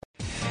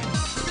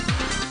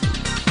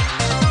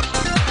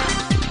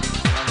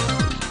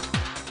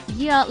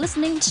You're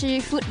listening to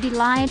Food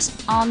Delight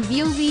on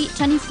VOV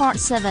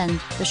 24/7,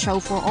 the show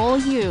for all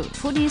you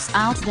foodies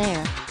out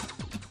there.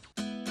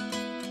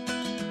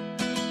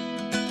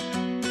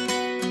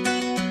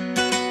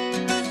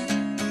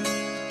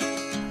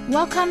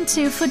 Welcome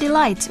to Food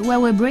Delight,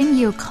 where we bring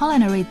you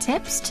culinary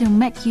tips to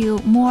make you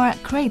more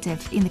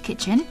creative in the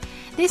kitchen.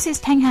 This is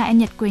Thanh Hà and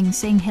Nhật Quỳnh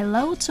saying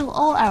hello to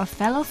all our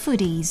fellow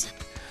foodies.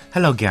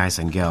 Hello guys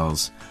and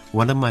girls.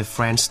 One of my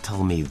friends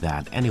told me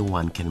that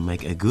anyone can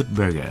make a good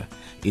burger,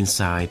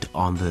 inside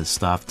on the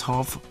stove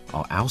top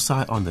or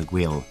outside on the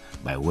grill,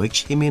 by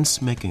which he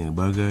means making a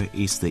burger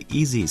is the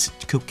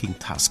easiest cooking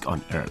task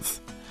on earth.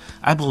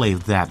 I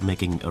believe that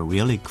making a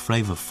really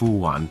flavorful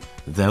one,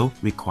 though,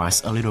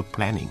 requires a little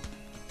planning.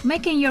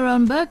 Making your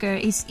own burger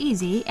is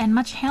easy and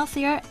much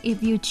healthier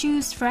if you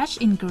choose fresh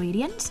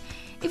ingredients.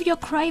 If you're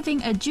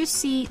craving a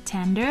juicy,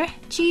 tender,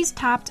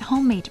 cheese-topped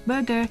homemade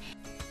burger,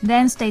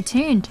 then stay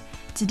tuned.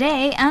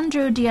 Today,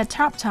 Andrew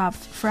Diatroptov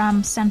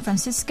from San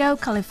Francisco,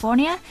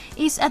 California,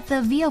 is at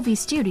the VOV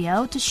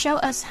studio to show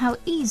us how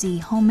easy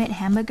homemade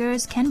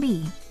hamburgers can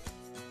be.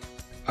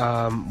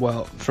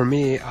 Well, for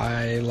me,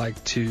 I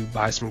like to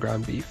buy some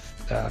ground beef,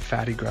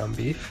 fatty ground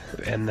beef,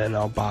 and then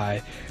I'll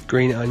buy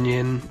green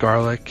onion,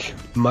 garlic,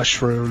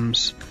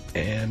 mushrooms,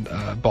 and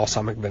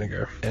balsamic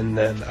vinegar. And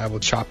then I will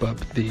chop up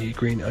the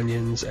green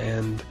onions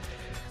and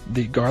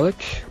the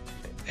garlic,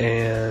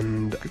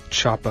 and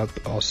chop up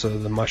also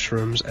the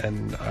mushrooms,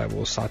 and I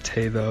will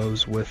saute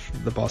those with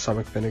the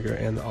balsamic vinegar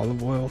and the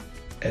olive oil,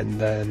 and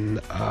then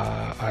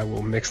I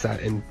will mix that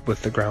in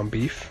with the ground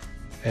beef,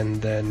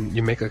 and then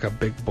you make like a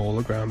big bowl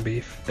of ground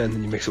beef, and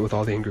then you mix it with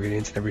all the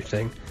ingredients and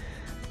everything,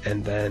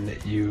 and then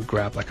you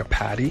grab like a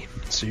patty,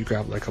 so you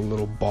grab like a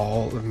little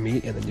ball of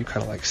meat, and then you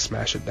kind of like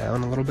smash it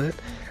down a little bit,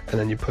 and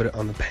then you put it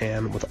on the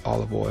pan with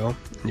olive oil,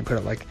 and you put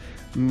it like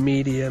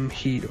medium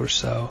heat or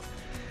so,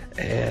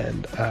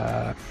 and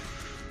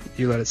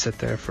you let it sit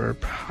there for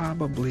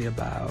probably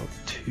about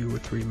 2 or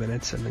 3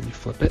 minutes, and then you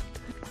flip it,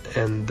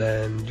 and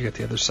then you get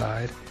the other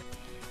side.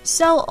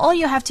 So all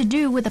you have to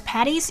do with the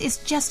patties is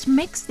just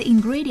mix the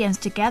ingredients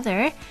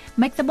together,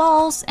 make the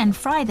balls, and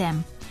fry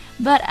them.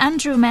 But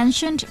Andrew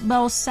mentioned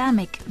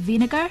balsamic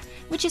vinegar,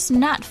 which is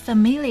not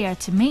familiar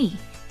to me.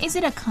 Is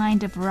it a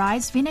kind of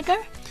rice vinegar?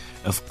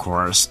 Of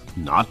course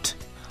not.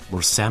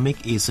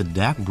 Balsamic is a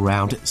dark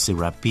brown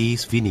syrupy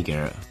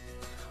vinegar.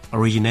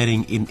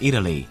 Originating in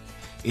Italy,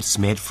 it's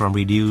made from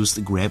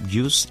reduced grape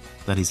juice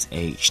that is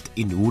aged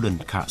in wooden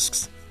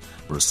casks.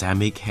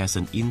 Balsamic has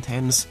an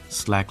intense,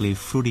 slightly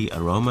fruity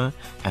aroma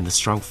and a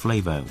strong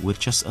flavor with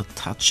just a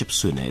touch of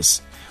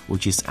sweetness,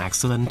 which is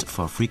excellent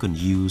for frequent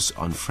use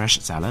on fresh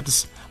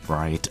salads,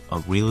 fried or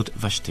grilled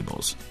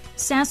vegetables.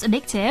 Sounds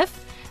addictive.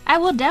 I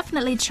will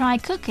definitely try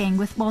cooking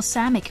with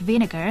balsamic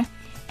vinegar.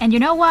 And you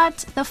know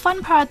what? The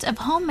fun part of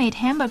homemade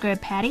hamburger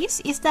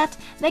patties is that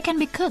they can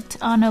be cooked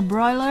on a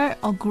broiler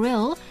or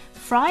grill,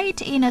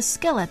 fried in a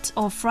skillet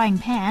or frying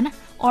pan,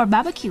 or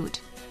barbecued.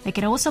 They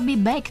can also be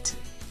baked.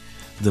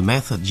 The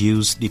method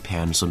used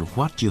depends on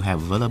what you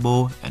have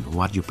available and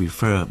what you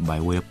prefer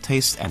by way of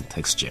taste and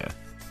texture.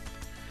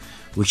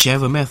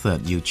 Whichever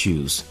method you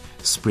choose,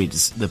 spread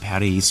the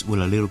patties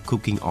with a little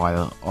cooking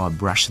oil or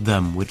brush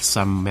them with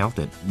some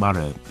melted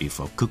butter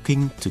before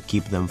cooking to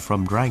keep them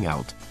from drying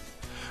out.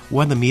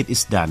 When the meat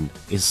is done,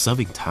 it's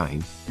serving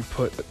time. You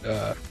put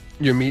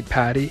your meat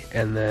patty,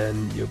 and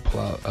then you pull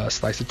out a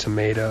slice of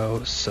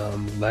tomato,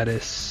 some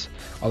lettuce,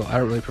 although I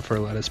don't really prefer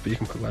lettuce, but you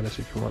can put lettuce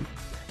if you want.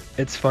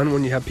 It's fun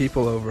when you have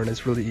people over, and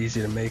it's really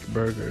easy to make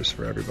burgers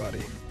for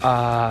everybody.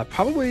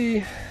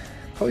 Probably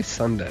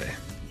Sunday,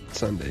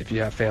 if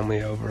you have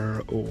family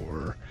over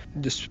or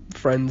just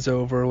friends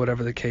over,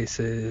 whatever the case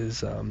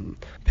is.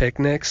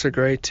 Picnics are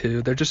great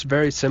too. They're just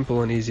very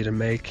simple and easy to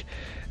make,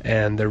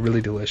 and they're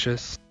really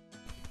delicious.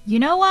 You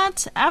know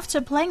what?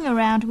 After playing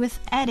around with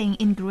adding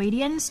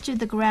ingredients to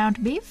the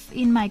ground beef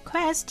in my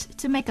quest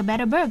to make a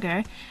better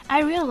burger,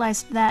 I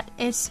realized that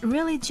it's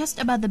really just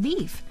about the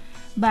beef.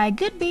 Buy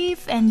good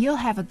beef and you'll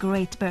have a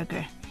great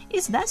burger.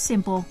 It's that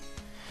simple.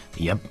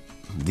 Yep.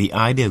 The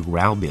ideal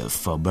ground beef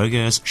for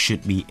burgers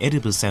should be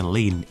 80%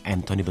 lean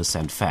and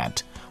 20%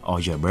 fat,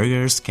 or your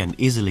burgers can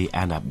easily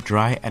end up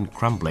dry and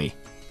crumbly.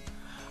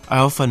 I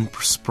often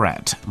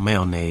spread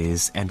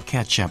mayonnaise and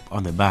ketchup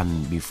on the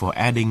bun before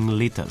adding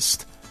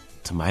lettuce,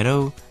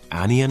 tomato,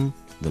 onion,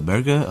 the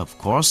burger of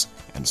course,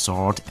 and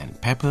salt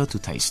and pepper to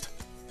taste.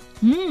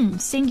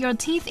 Sink your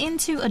teeth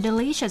into a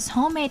delicious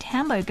homemade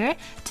hamburger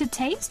to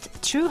taste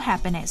true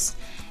happiness.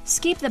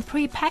 Skip the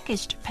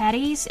pre-packaged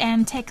patties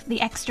and take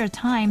the extra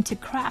time to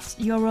craft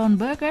your own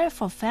burger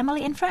for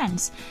family and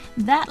friends.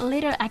 That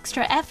little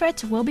extra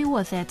effort will be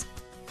worth it.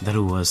 That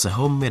was a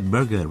homemade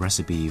burger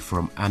recipe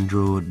from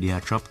Andrew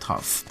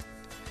Diatroptov.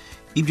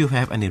 If you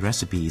have any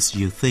recipes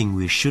you think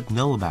we should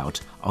know about,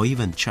 or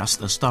even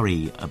just a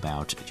story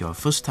about your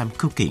first time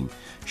cooking,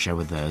 share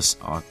with us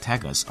or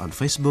tag us on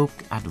Facebook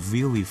at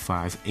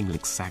VOV5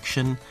 English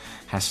section,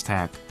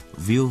 hashtag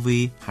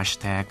VOV,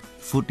 hashtag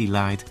Food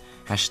Delight,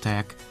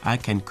 hashtag I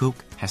Can Cook,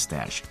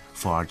 hashtag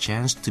for a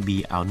chance to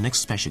be our next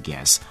special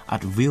guest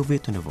at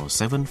Velvet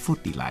 24/7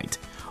 Food Delight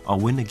or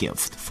win a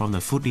gift from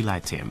the Food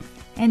Delight team.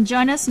 And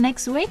join us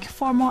next week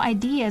for more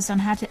ideas on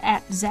how to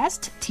add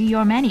zest to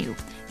your menu.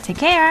 Take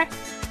care!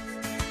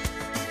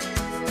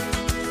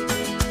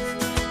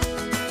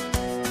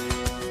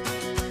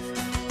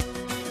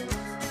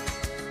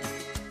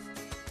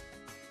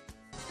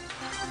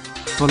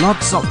 For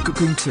lots of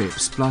cooking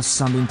tips plus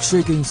some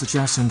intriguing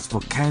suggestions for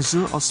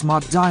casual or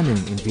smart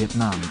dining in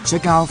Vietnam,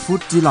 check out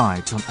Food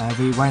Delight on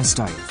every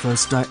Wednesday,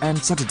 Thursday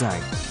and Saturday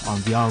on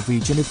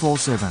VRV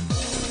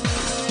 24/7.